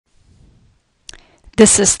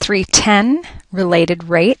This is 310, related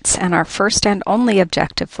rates, and our first and only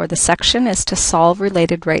objective for the section is to solve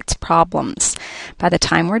related rates problems. By the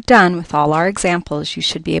time we're done with all our examples, you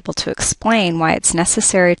should be able to explain why it's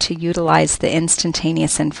necessary to utilize the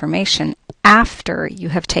instantaneous information after you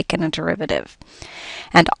have taken a derivative.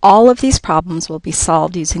 And all of these problems will be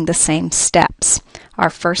solved using the same steps. Our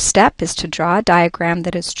first step is to draw a diagram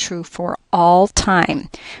that is true for all time.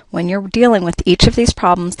 When you're dealing with each of these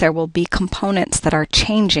problems, there will be components that are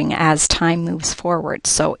changing as time moves forward.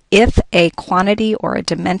 So if a quantity or a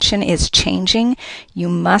dimension is changing, you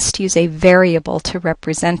must use a variable to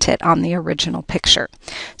represent it on the original picture.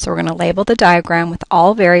 So we're going to label the diagram with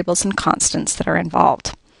all variables and constants that are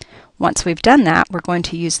involved. Once we've done that, we're going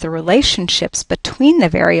to use the relationships between the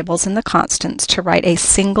variables and the constants to write a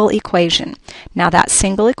single equation. Now that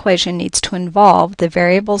single equation needs to involve the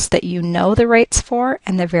variables that you know the rates for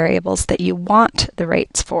and the variables that you want the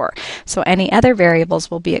rates for. So any other variables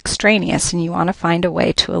will be extraneous and you want to find a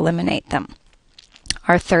way to eliminate them.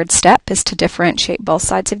 Our third step is to differentiate both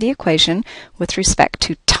sides of the equation with respect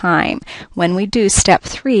to time. When we do step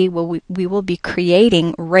 3, we will be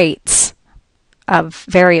creating rates of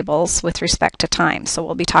variables with respect to time. So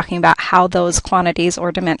we'll be talking about how those quantities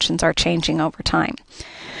or dimensions are changing over time.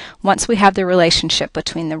 Once we have the relationship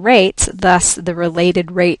between the rates, thus the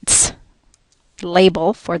related rates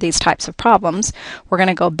label for these types of problems, we're going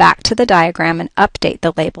to go back to the diagram and update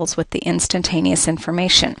the labels with the instantaneous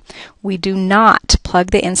information. We do not plug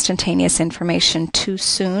the instantaneous information too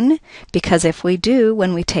soon, because if we do,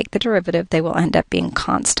 when we take the derivative, they will end up being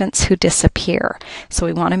constants who disappear. So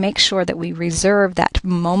we want to make sure that we reserve that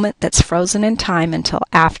moment that's frozen in time until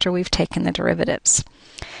after we've taken the derivatives.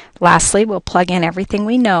 Lastly, we'll plug in everything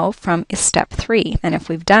we know from step 3. And if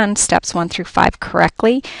we've done steps 1 through 5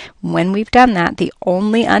 correctly, when we've done that, the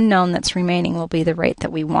only unknown that's remaining will be the rate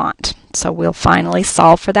that we want. So we'll finally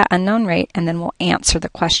solve for that unknown rate and then we'll answer the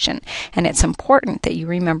question. And it's important that you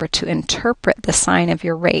remember to interpret the sign of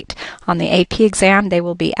your rate. On the AP exam, they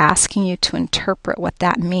will be asking you to interpret what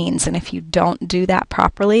that means. And if you don't do that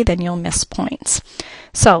properly, then you'll miss points.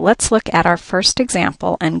 So let's look at our first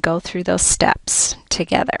example and go through those steps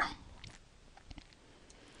together.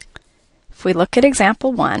 If we look at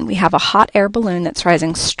example 1, we have a hot air balloon that's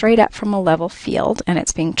rising straight up from a level field, and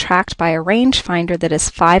it's being tracked by a rangefinder that is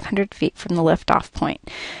 500 feet from the liftoff point.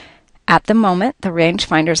 At the moment, the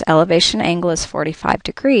rangefinder's elevation angle is 45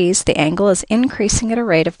 degrees. The angle is increasing at a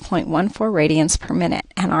rate of 0.14 radians per minute,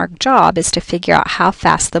 and our job is to figure out how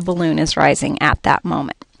fast the balloon is rising at that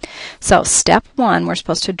moment. So step 1, we're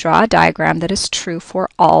supposed to draw a diagram that is true for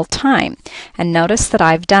all time. And notice that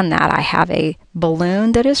I've done that. I have a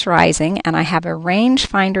balloon that is rising and I have a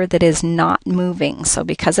rangefinder that is not moving. So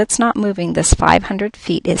because it's not moving, this 500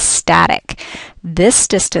 feet is static. This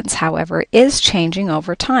distance, however, is changing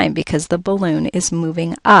over time because the balloon is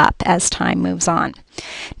moving up as time moves on.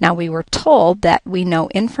 Now we were told that we know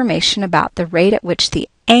information about the rate at which the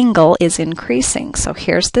angle is increasing. So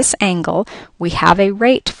here's this angle. We have a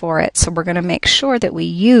rate for it, so we're going to make sure that we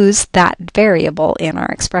use that variable in our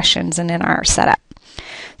expressions and in our setup.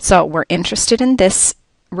 So we're interested in this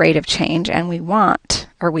rate of change, and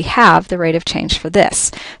we have the rate of change for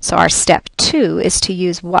this. So our step 2 is to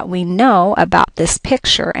use what we know about this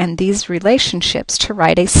picture and these relationships to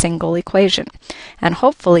write a single equation. And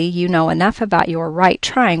hopefully you know enough about your right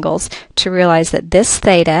triangles to realize that this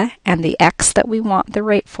theta and the x that we want the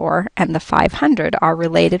rate for and the 500 are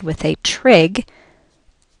related with a trig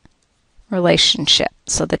relationship.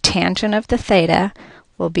 So the tangent of the theta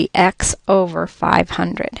will be x over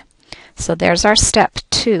 500. So there's our step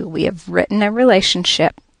 2. We have written a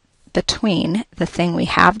relationship between the thing we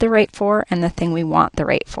have the rate for and the thing we want the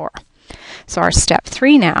rate for. So our step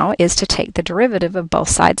 3 now is to take the derivative of both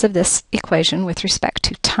sides of this equation with respect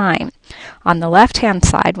to time. On the left-hand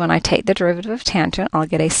side, when I take the derivative of tangent, I'll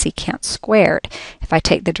get a secant squared. If I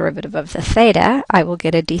take the derivative of the theta, I will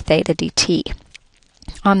get a d theta dt.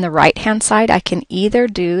 On the right-hand side, I can either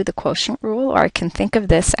do the quotient rule or I can think of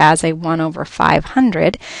this as a 1 over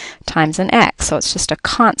 500 times an x. So it's just a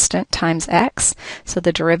constant times x. So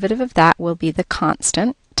the derivative of that will be the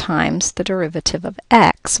constant times the derivative of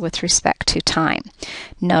x with respect to time.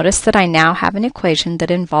 Notice that I now have an equation that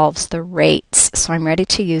involves the rates, so I'm ready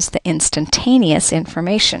to use the instantaneous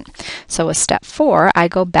information. So with step 4, I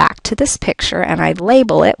go back to this picture and I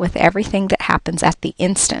label it with everything that happens at the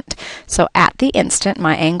instant. So at the instant,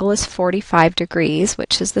 my angle is 45 degrees,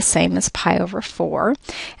 which is the same as pi over 4,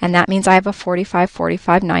 and that means I have a 45,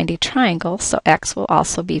 45, 90 triangle, so x will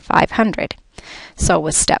also be 500. So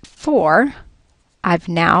with step 4, I've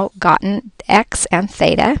now gotten x and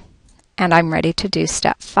theta, and I'm ready to do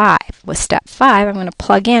step 5. With step 5, I'm going to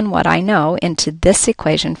plug in what I know into this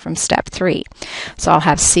equation from step 3. So I'll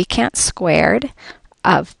have secant squared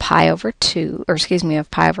of pi over 2, or excuse me,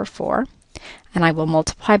 of pi over 4, and I will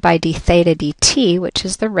multiply by d theta dt, which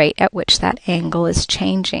is the rate at which that angle is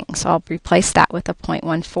changing. So I'll replace that with a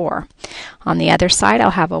 0.14. On the other side,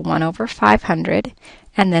 I'll have a 1 over 500,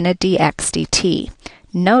 and then a dx dt.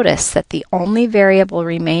 Notice that the only variable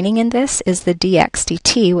remaining in this is the dx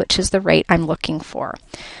dt, which is the rate I'm looking for.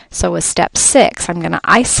 So with step 6, I'm going to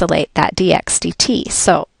isolate that dx dt.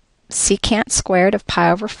 So secant squared of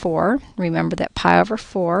pi over 4, remember that pi over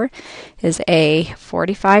 4 is a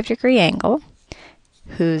 45-degree angle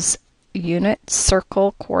whose unit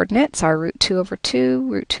circle coordinates are root 2 over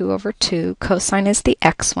 2, root 2 over 2. Cosine is the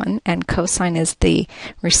x one, and cosine is the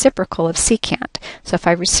reciprocal of secant. So if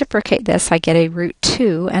I reciprocate this, I get a root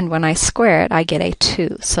 2, and when I square it, I get a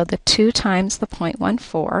 2. So the 2 times the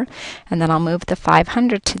 0.14, and then I'll move the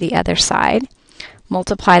 500 to the other side.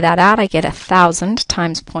 Multiply that out, I get 1,000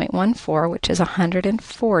 times 0.14, which is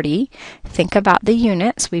 140. Think about the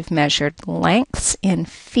units. We've measured lengths in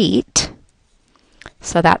feet.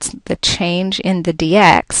 So that's the change in the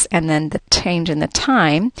dx, and then the change in the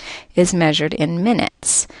time is measured in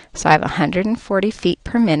minutes. So I have 140 feet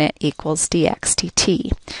per minute equals dx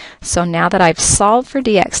dt. So now that I've solved for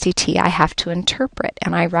dx dt, I have to interpret,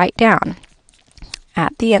 and I write down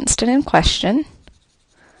at the instant in question,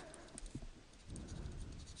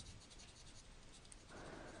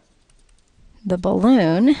 the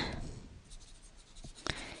balloon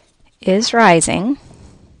is rising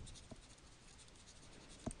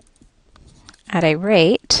at a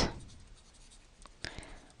rate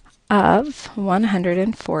of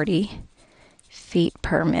 140 feet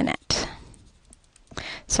per minute.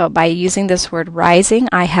 So by using this word rising,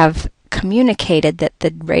 I have communicated that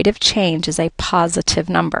the rate of change is a positive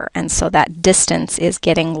number, and so that distance is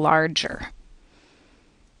getting larger.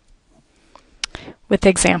 With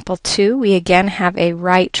example 2, we again have a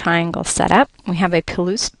right triangle set up. We have a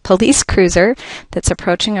police cruiser that's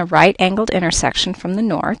approaching a right-angled intersection from the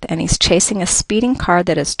north, and he's chasing a speeding car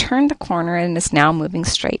that has turned the corner and is now moving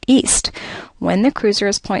straight east. When the cruiser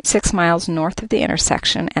is 0.6 miles north of the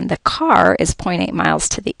intersection and the car is 0.8 miles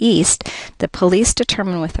to the east, the police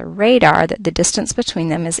determine with a radar that the distance between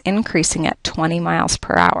them is increasing at 20 miles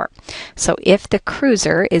per hour. So if the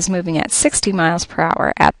cruiser is moving at 60 miles per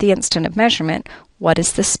hour at the instant of measurement, what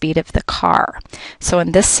is the speed of the car? So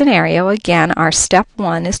in this scenario, again, our step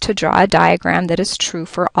 1 is to draw a diagram that is true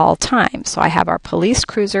for all time. So I have our police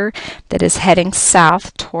cruiser that is heading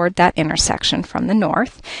south toward that intersection from the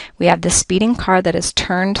north. We have the speeding car that has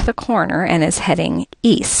turned the corner and is heading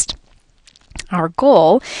east. Our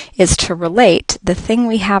goal is to relate the thing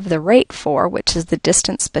we have the rate for, which is the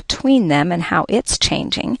distance between them and how it's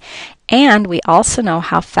changing, and we also know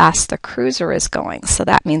how fast the cruiser is going. So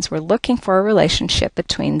that means we're looking for a relationship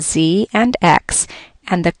between z and x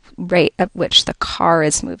and the rate at which the car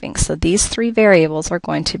is moving. So these 3 variables are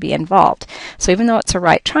going to be involved. So even though it's a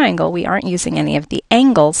right triangle, we aren't using any of the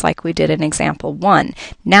angles like we did in example 1.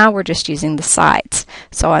 Now we're just using the sides.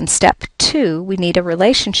 So on step 2, we need a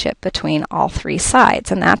relationship between all 3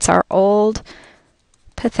 sides, and that's our old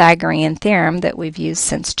Pythagorean theorem that we've used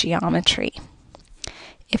since geometry.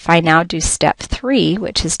 If I now do step 3,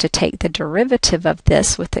 which is to take the derivative of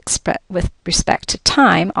this with respect to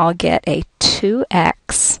time, I'll get a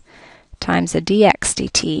 2x times a dx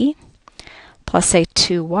dt plus a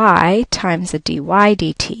 2y times a dy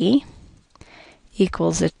dt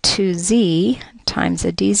equals a 2z times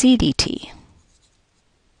a dz dt.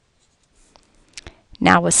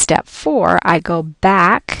 Now with step 4, I go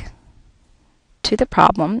back to the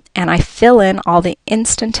problem and I fill in all the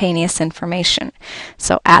instantaneous information.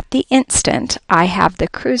 So at the instant, I have the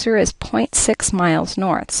cruiser is 0.6 miles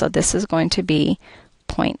north, so this is going to be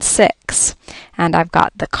 0.6. And I've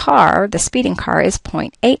got the car, the speeding car, is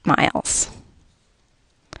 0.8 miles.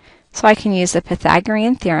 So I can use the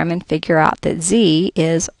Pythagorean theorem and figure out that z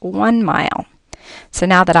is 1 mile. So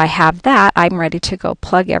now that I have that, I'm ready to go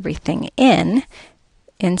plug everything in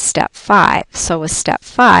step 5. So with step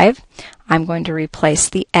 5, I'm going to replace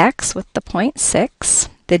the x with the 0.6,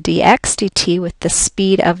 the dx dt with the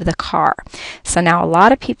speed of the car. So now a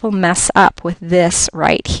lot of people mess up with this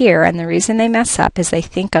right here, and the reason they mess up is they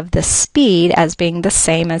think of the speed as being the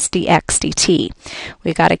same as dx dt.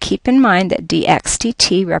 We've got to keep in mind that dx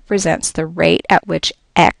dt represents the rate at which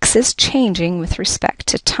x is changing with respect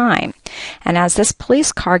to time. And as this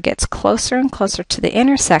police car gets closer and closer to the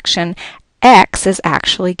intersection, x is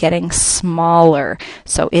actually getting smaller.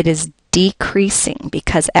 So it is decreasing.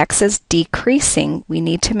 Because x is decreasing, we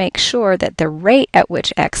need to make sure that the rate at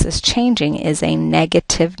which x is changing is a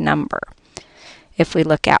negative number. If we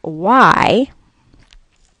look at y,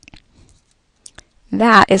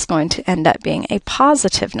 that is going to end up being a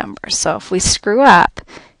positive number. So if we screw up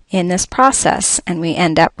in this process and we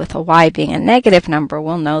end up with a y being a negative number,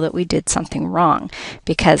 we'll know that we did something wrong,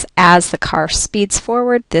 because as the car speeds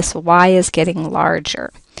forward, this y is getting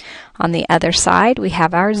larger. On the other side, we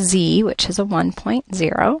have our z, which is a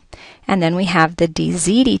 1.0, and then we have the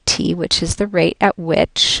dz dt, which is the rate at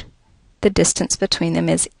which the distance between them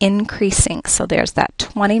is increasing. So there's that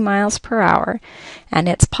 20 miles per hour, and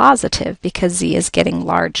it's positive because z is getting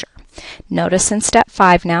larger. Notice in step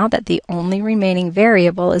 5 now that the only remaining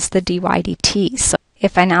variable is the dy dt. So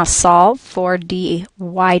if I now solve for dy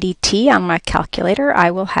dt on my calculator,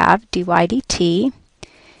 I will have dy dt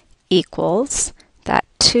equals that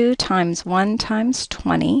 2 times 1 times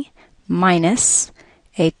 20 minus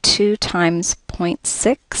a 2 times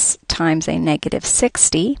 0.6 times a negative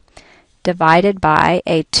 60 divided by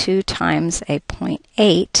a 2 times a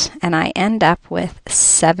 0.8, and I end up with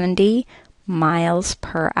 70 miles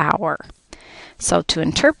per hour. So to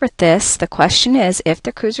interpret this, the question is, if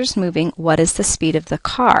the cruiser's moving, what is the speed of the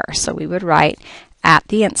car? So we would write, at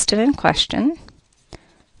the instant in question,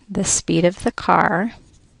 the speed of the car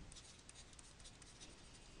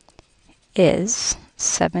is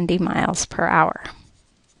 70 miles per hour.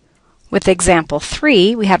 With example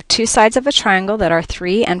 3, we have two sides of a triangle that are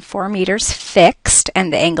 3 and 4 meters fixed,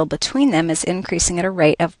 and the angle between them is increasing at a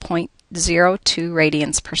rate of 0.02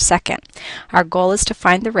 radians per second. Our goal is to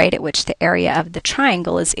find the rate at which the area of the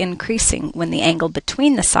triangle is increasing when the angle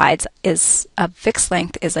between the sides is of fixed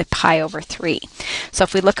length is a pi over 3. So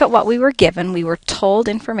if we look at what we were given, we were told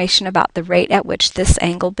information about the rate at which this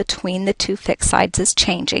angle between the two fixed sides is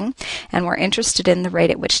changing, and we're interested in the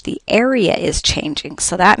rate at which the area is changing.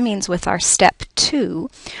 So that means with our step 2,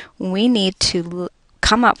 we need to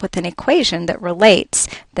come up with an equation that relates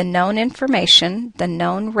the known information, the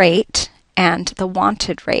known rate, and the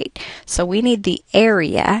wanted rate. So we need the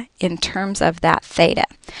area in terms of that theta.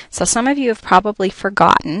 So some of you have probably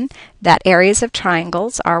forgotten that areas of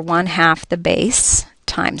triangles are 1/2 the base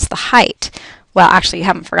times the height. Well, actually, you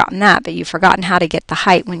haven't forgotten that, but you've forgotten how to get the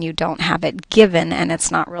height when you don't have it given and it's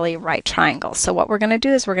not really a right triangle. So what we're going to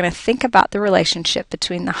do is we're going to think about the relationship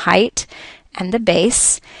between the height and the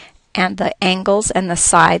base and the angles and the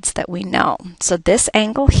sides that we know. So this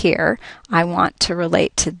angle here, I want to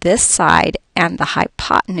relate to this side and the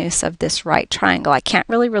hypotenuse of this right triangle. I can't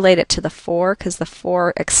really relate it to the 4 because the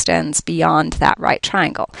 4 extends beyond that right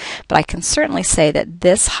triangle. But I can certainly say that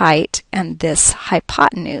this height and this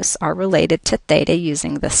hypotenuse are related to theta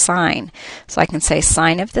using the sine. So I can say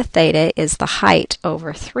sine of the theta is the height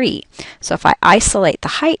over 3. So if I isolate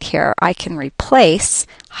the height here, I can replace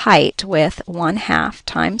height with 1/2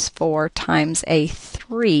 times 4 times a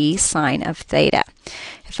 3 sine of theta.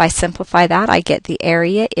 If I simplify that, I get the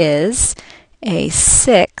area is a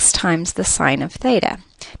 6 times the sine of theta.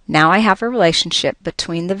 Now I have a relationship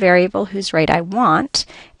between the variable whose rate I want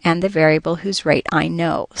and the variable whose rate I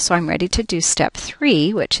know. So I'm ready to do step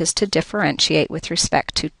 3, which is to differentiate with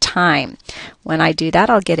respect to time. When I do that,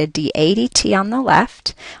 I'll get a dA dt on the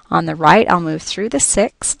left. On the right, I'll move through the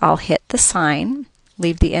 6. I'll hit the sine,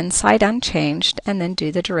 leave the inside unchanged, and then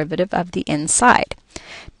do the derivative of the inside.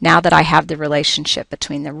 Now that I have the relationship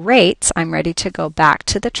between the rates, I'm ready to go back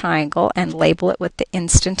to the triangle and label it with the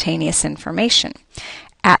instantaneous information.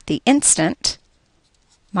 At the instant,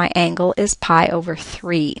 my angle is pi over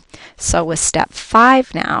 3. So with step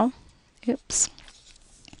 5 now, with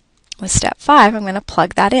step 5, I'm going to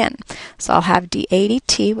plug that in. So I'll have dA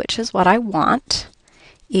dt, which is what I want,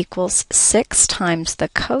 equals 6 times the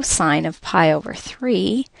cosine of pi over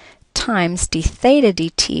 3 times d theta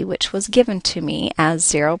dt, which was given to me as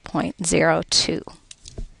 0.02.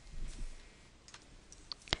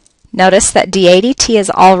 Notice that dA dt is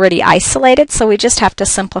already isolated, so we just have to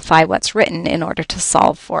simplify what's written in order to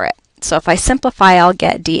solve for it. So if I simplify, I'll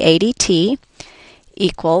get dA dt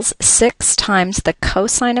equals 6 times the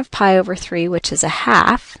cosine of pi over 3, which is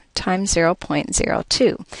 1/2, times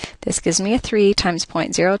 0.02. This gives me a 3 times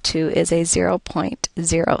 0.02 is a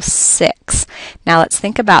 0.06. Now let's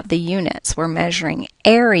think about the units. We're measuring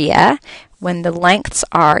area when the lengths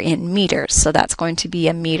are in meters. So that's going to be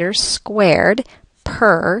a meter squared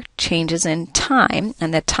per changes in time,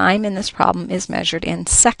 and the time in this problem is measured in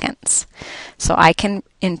seconds. So I can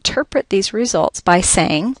interpret these results by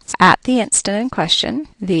saying, at the instant in question,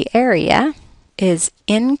 the area is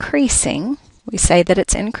increasing. We say that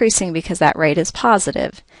it's increasing because that rate is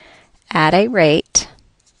positive at a rate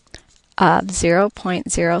of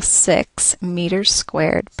 0.06 meters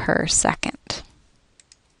squared per second.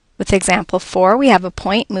 With example 4, we have a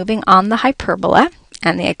point moving on the hyperbola,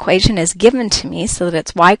 and the equation is given to me so that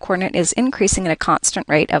its y-coordinate is increasing at a constant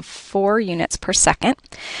rate of 4 units per second.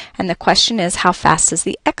 And the question is, how fast is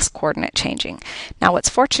the x-coordinate changing? Now, what's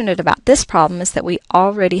fortunate about this problem is that we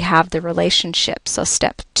already have the relationship, so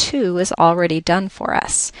step 2 is already done for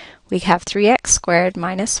us. We have 3x squared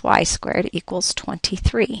minus y squared equals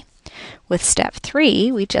 23. With step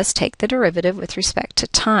 3, we just take the derivative with respect to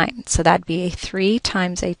time. So that'd be a 3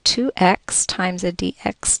 times a 2x times a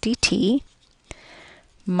dx dt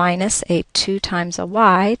minus a 2 times a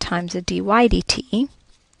y times a dy dt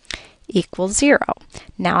equals 0.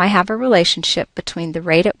 Now I have a relationship between the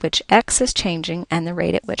rate at which x is changing and the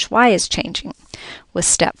rate at which y is changing. With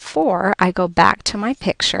step 4, I go back to my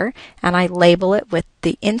picture and I label it with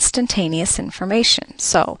the instantaneous information.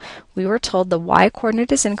 So we were told the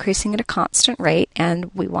y-coordinate is increasing at a constant rate,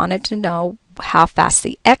 and we wanted to know how fast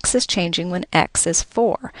the x is changing when x is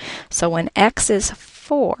 4. So when x is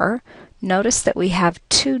 4, notice that we have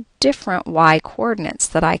 2 different y-coordinates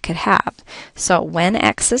that I could have. So when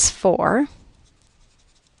x is 4,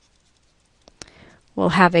 we'll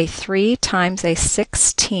have a 3 times a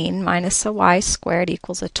 16 minus a y squared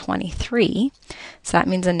equals a 23. So that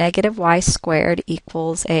means a negative y squared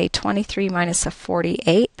equals a 23 minus a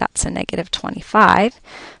 48. That's a negative 25.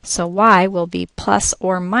 So y will be plus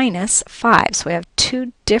or minus 5. So we have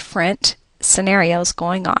 2 different scenarios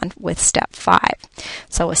going on with step 5.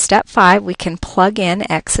 So with step 5, we can plug in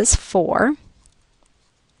x is 4.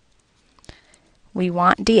 We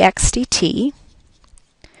want dx dt.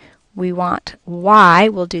 We want y,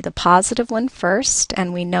 we'll do the positive one first,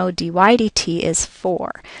 and we know dy dt is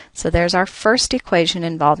 4. So there's our first equation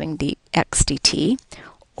involving dx dt.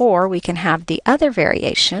 Or we can have the other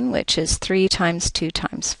variation, which is 3 times 2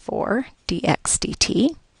 times 4 dx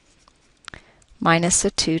dt minus a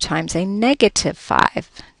 2 times a negative 5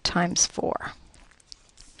 times 4.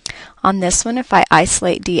 On this one, if I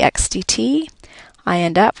isolate dx dt, I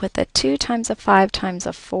end up with a 2 times a 5 times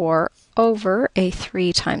a 4 over a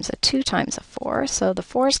 3 times a 2 times a 4. So the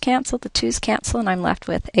 4's cancel, the 2's cancel, and I'm left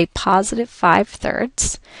with a positive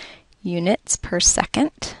 5/3 units per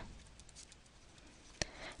second.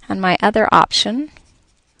 And my other option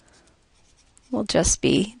will just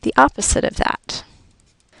be the opposite of that.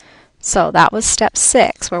 So that was step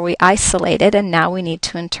 6, where we isolated, and now we need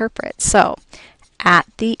to interpret. So at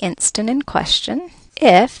the instant in question,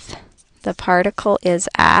 if the particle is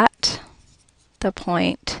at the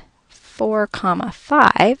point 4,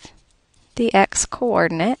 5, the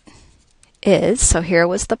x-coordinate is, so here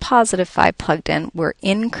was the positive 5 plugged in, we're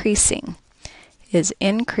increasing, is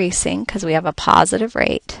increasing because we have a positive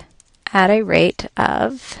rate at a rate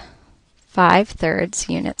of 5/3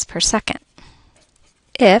 units per second.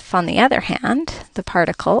 If, on the other hand, the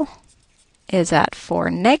particle is at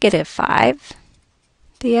 4, -5,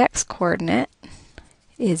 the x-coordinate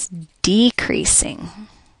is decreasing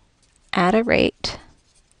at a rate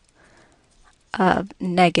of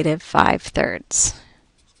 -5/3.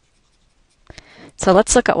 So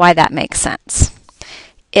let's look at why that makes sense.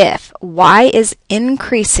 If y is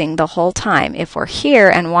increasing the whole time, if we're here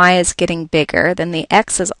and y is getting bigger, then the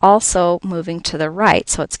x is also moving to the right,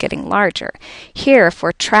 so it's getting larger. Here, if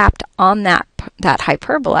we're trapped on that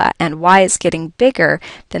hyperbola and y is getting bigger,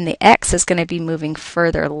 then the x is going to be moving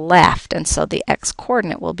further left, and so the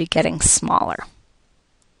x-coordinate will be getting smaller.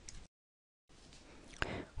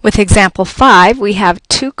 With example 5, we have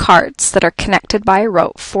 2 carts that are connected by a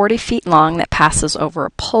rope 40 feet long that passes over a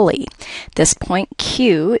pulley. This point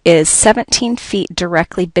Q is 17 feet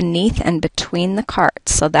directly beneath and between the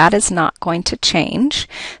carts, so that is not going to change,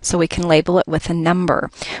 so we can label it with a number.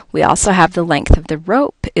 We also have the length of the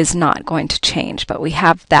rope is not going to change, but we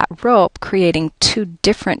have that rope creating 2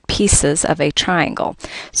 different pieces of a triangle.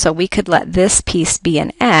 So we could let this piece be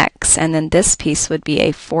an x, and then this piece would be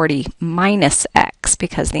a 40 minus x,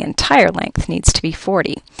 because the entire length needs to be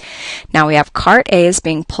 40. Now we have cart A is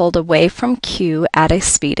being pulled away from Q at a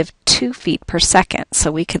speed of 2 feet per second.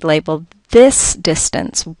 So we could label this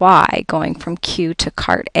distance y going from Q to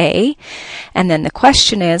cart A. And then the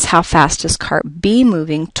question is, how fast is cart B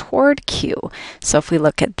moving toward Q? So if we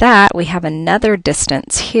look at that, we have another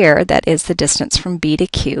distance here that is the distance from B to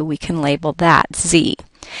Q. We can label that z.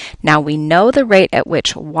 Now we know the rate at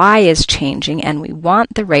which y is changing, and we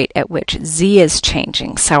want the rate at which z is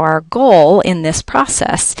changing. So our goal in this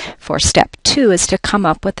process for step 2 is to come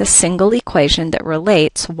up with a single equation that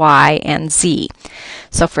relates y and z.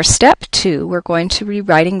 So for step 2, we're going to be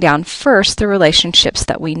writing down first the relationships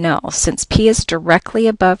that we know. Since p is directly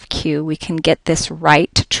above q, we can get this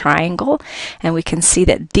right triangle, and we can see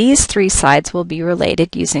that these three sides will be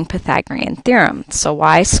related using Pythagorean theorem. So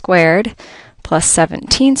y squared plus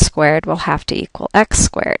 17 squared will have to equal x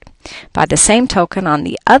squared. By the same token, on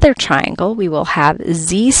the other triangle, we will have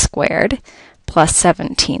z squared plus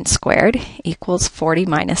 17 squared equals 40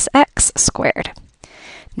 minus x squared.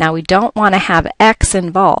 Now we don't want to have x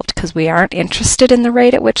involved because we aren't interested in the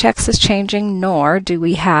rate at which x is changing, nor do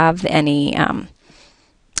we have any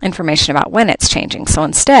information about when it's changing. So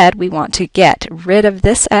instead, we want to get rid of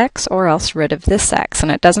this x or else rid of this x,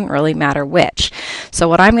 and it doesn't really matter which. So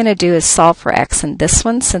what I'm going to do is solve for x in this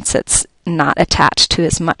one since it's not attached to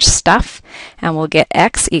as much stuff, and we'll get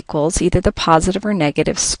x equals either the positive or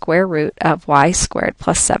negative square root of y squared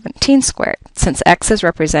plus 17 squared. Since x is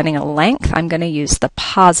representing a length, I'm going to use the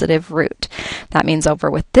positive root. That means over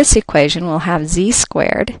with this equation, we'll have z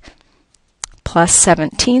squared plus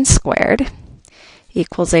 17 squared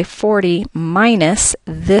equals a 40 minus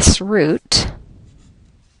this root,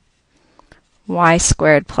 y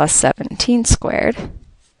squared plus 17 squared,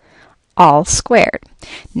 all squared.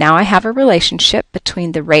 Now I have a relationship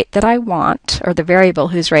between the rate that I want, or the variable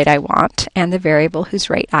whose rate I want, and the variable whose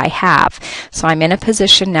rate I have. So I'm in a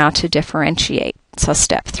position now to differentiate. So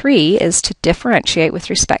step 3 is to differentiate with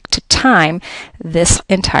respect to time this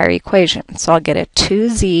entire equation. So I'll get a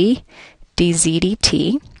 2z dz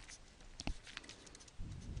dt.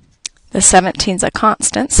 The 17 is a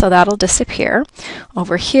constant, so that'll disappear.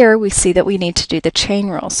 Over here, we see that we need to do the chain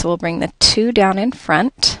rule. So we'll bring the 2 down in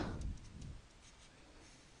front.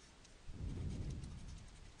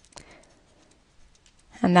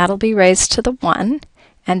 And that'll be raised to the 1.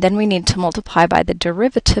 And then we need to multiply by the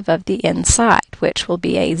derivative of the inside, which will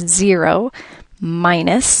be a 0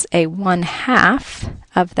 minus a 1/2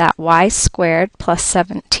 of that y squared plus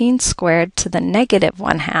 17 squared to the negative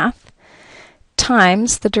 1/2.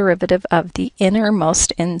 Times the derivative of the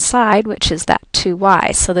innermost inside, which is that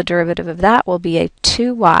 2y. So the derivative of that will be a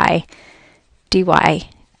 2y dy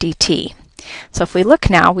dt. So if we look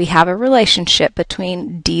now, we have a relationship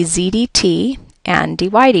between dz dt and dy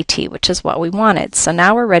dt, which is what we wanted. So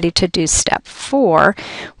now we're ready to do step 4,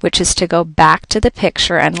 which is to go back to the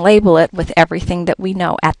picture and label it with everything that we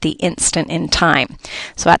know at the instant in time.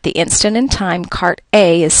 So at the instant in time, cart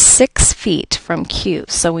A is 6 feet from Q,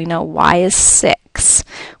 so we know y is 6.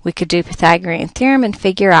 We could do Pythagorean theorem and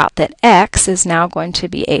figure out that x is now going to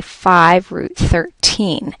be a 5 root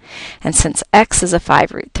 13. And since x is a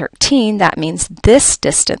 5 root 13, that means this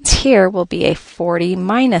distance here will be a 40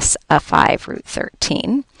 minus a 5 root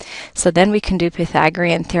 13. So then we can do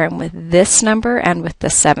Pythagorean theorem with this number and with the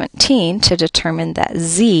 17 to determine that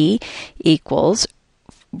z equals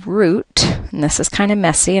root, and this is kind of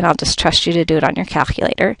messy, and I'll just trust you to do it on your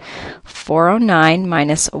calculator, 409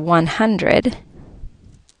 minus 100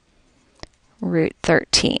 root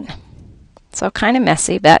 13. So kind of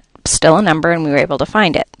messy, but still a number, and we were able to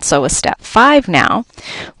find it. So with step 5 now,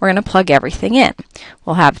 we're going to plug everything in.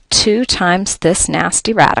 We'll have 2 times this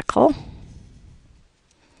nasty radical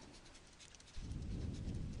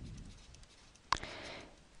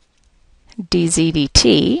dz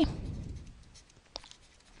dt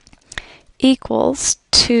equals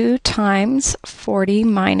 2 times 40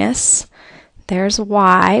 minus, there's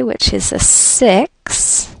y, which is a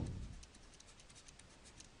 6,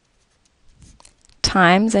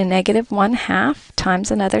 times a negative 1/2 times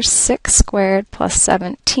another 6 squared plus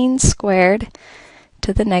 17 squared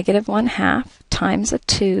to the negative 1/2 times a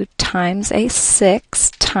 2 times a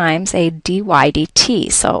 6 times a dy dt.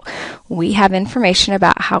 So we have information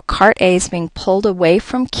about how cart A is being pulled away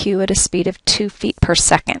from Q at a speed of 2 feet per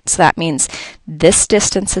second. So that means this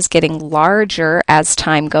distance is getting larger as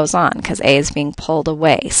time goes on because A is being pulled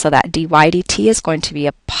away. So that dy dt is going to be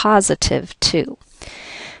a positive 2.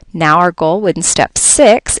 Now our goal in step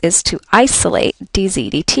 6 is to isolate dz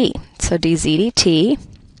dt. So dz dt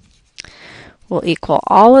will equal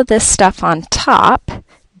all of this stuff on top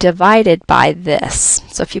divided by this.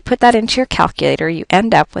 So if you put that into your calculator, you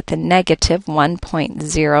end up with a negative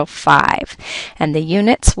 1.05. And the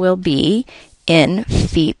units will be in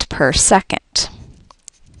feet per second.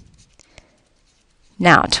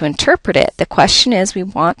 Now, to interpret it, the question is we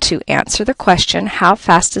want to answer the question, how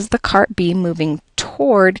fast is the cart B moving towards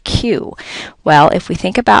toward Q. Well, if we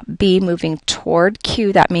think about B moving toward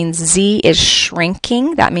Q, that means Z is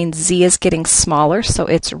shrinking. That means Z is getting smaller, so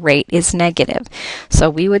its rate is negative. So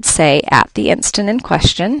we would say at the instant in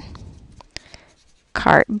question,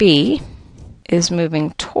 cart B is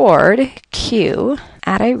moving toward Q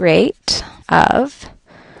at a rate of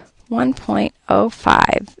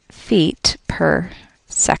 1.05 feet per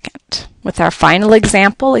second. With our final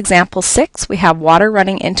example, example 6, we have water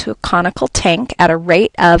running into a conical tank at a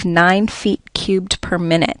rate of 9 feet cubed per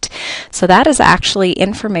minute. So that is actually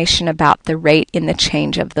information about the rate in the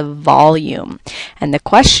change of the volume. And the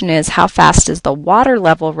question is, how fast is the water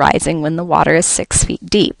level rising when the water is 6 feet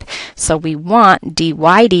deep? So we want dy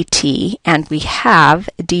dt, and we have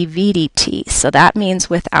dv dt. So that means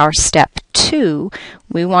with our step 2,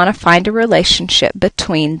 we want to find a relationship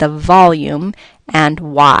between the volume and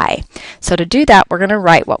y. So to do that, we're going to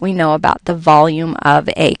write what we know about the volume of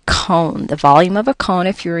a cone. The volume of a cone,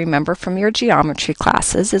 if you remember from your geometry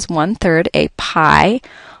classes, is 1/3 a pi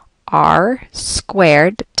r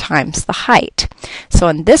squared times the height. So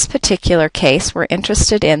in this particular case, we're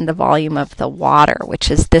interested in the volume of the water,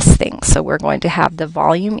 which is this thing. So we're going to have the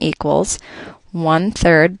volume equals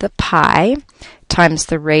 1/3 the pi times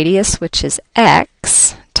the radius, which is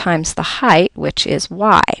x, times the height, which is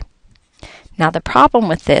y. Now the problem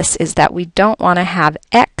with this is that we don't want to have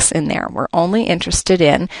x in there. We're only interested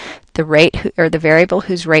in the rate or the variable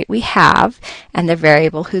whose rate we have and the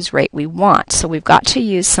variable whose rate we want. So we've got to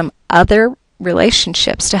use some other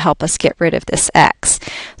relationships to help us get rid of this x.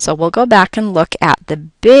 So we'll go back and look at the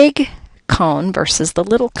big cone versus the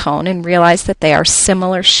little cone and realize that they are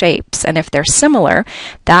similar shapes. And if they're similar,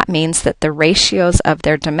 that means that the ratios of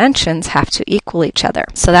their dimensions have to equal each other.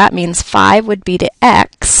 So that means 5 would be to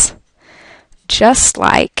x, just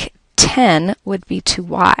like 10 would be to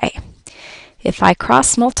y. If I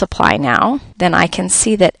cross multiply now, then I can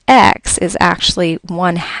see that x is actually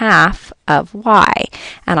 1/2 of y,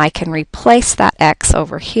 and I can replace that x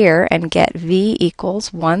over here and get v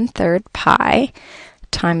equals 1/3 pi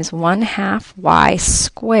times 1/2 y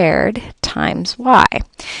squared times y.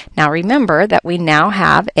 Now remember that we now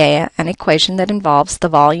have an equation that involves the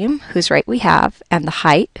volume, whose rate we have, and the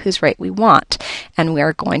height, whose rate we want, and we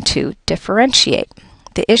are going to differentiate.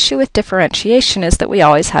 The issue with differentiation is that we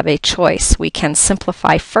always have a choice. We can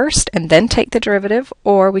simplify first and then take the derivative,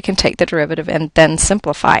 or we can take the derivative and then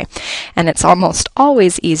simplify. And it's almost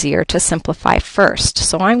always easier to simplify first.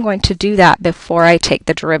 So I'm going to do that before I take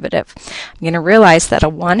the derivative. I'm going to realize that a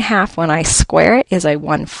 1/2 when I square it is a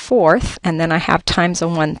 1/4, and then I have times a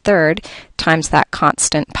 1/3 times that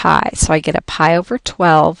constant pi. So I get a pi over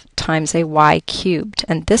 12 times a y cubed.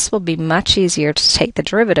 And this will be much easier to take the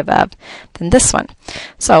derivative of than this one.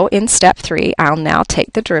 So in step 3, I'll now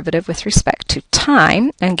take the derivative with respect to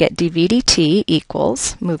time and get dv dt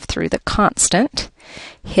equals, move through the constant,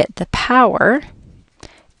 hit the power,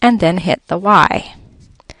 and then hit the y.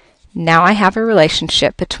 Now I have a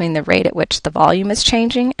relationship between the rate at which the volume is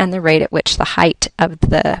changing and the rate at which the height of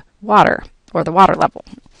the water, or the water level.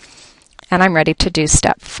 And I'm ready to do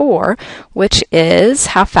step 4, which is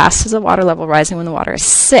how fast is the water level rising when the water is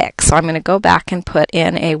 6. So I'm going to go back and put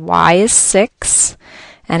in a y is 6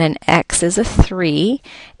 and an x is a 3,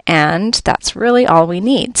 and that's really all we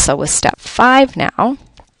need. So with step 5 now,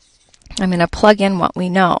 I'm going to plug in what we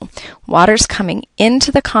know. Water's coming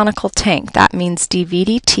into the conical tank. That means dv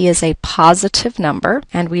dt is a positive number,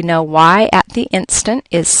 and we know y at the instant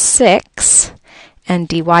is 6. And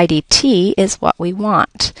dy dt is what we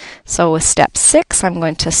want. So with step 6, I'm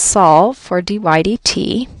going to solve for dy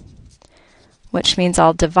dt, which means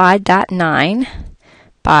I'll divide that 9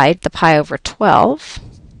 by the pi over 12,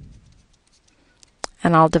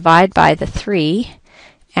 and I'll divide by the 3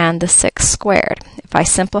 and the 6 squared. If I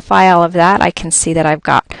simplify all of that, I can see that I've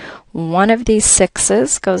got one of these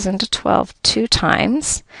 6's goes into 12 2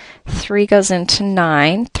 times, 3 goes into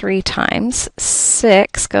 9 3 times,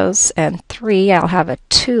 6 goes and 3, I'll have a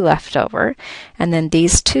 2 left over, and then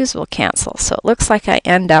these 2's will cancel. So it looks like I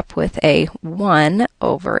end up with a 1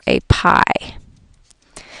 over a pi.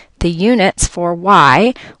 The units for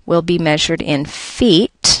y will be measured in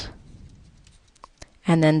feet,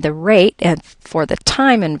 and then the rate for the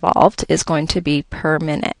time involved is going to be per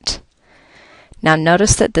minute. Now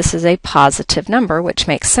notice that this is a positive number, which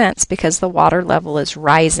makes sense because the water level is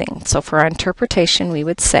rising. So for our interpretation, we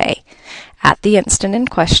would say, at the instant in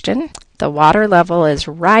question, the water level is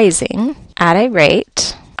rising at a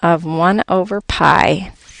rate of 1 over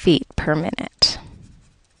pi feet per minute.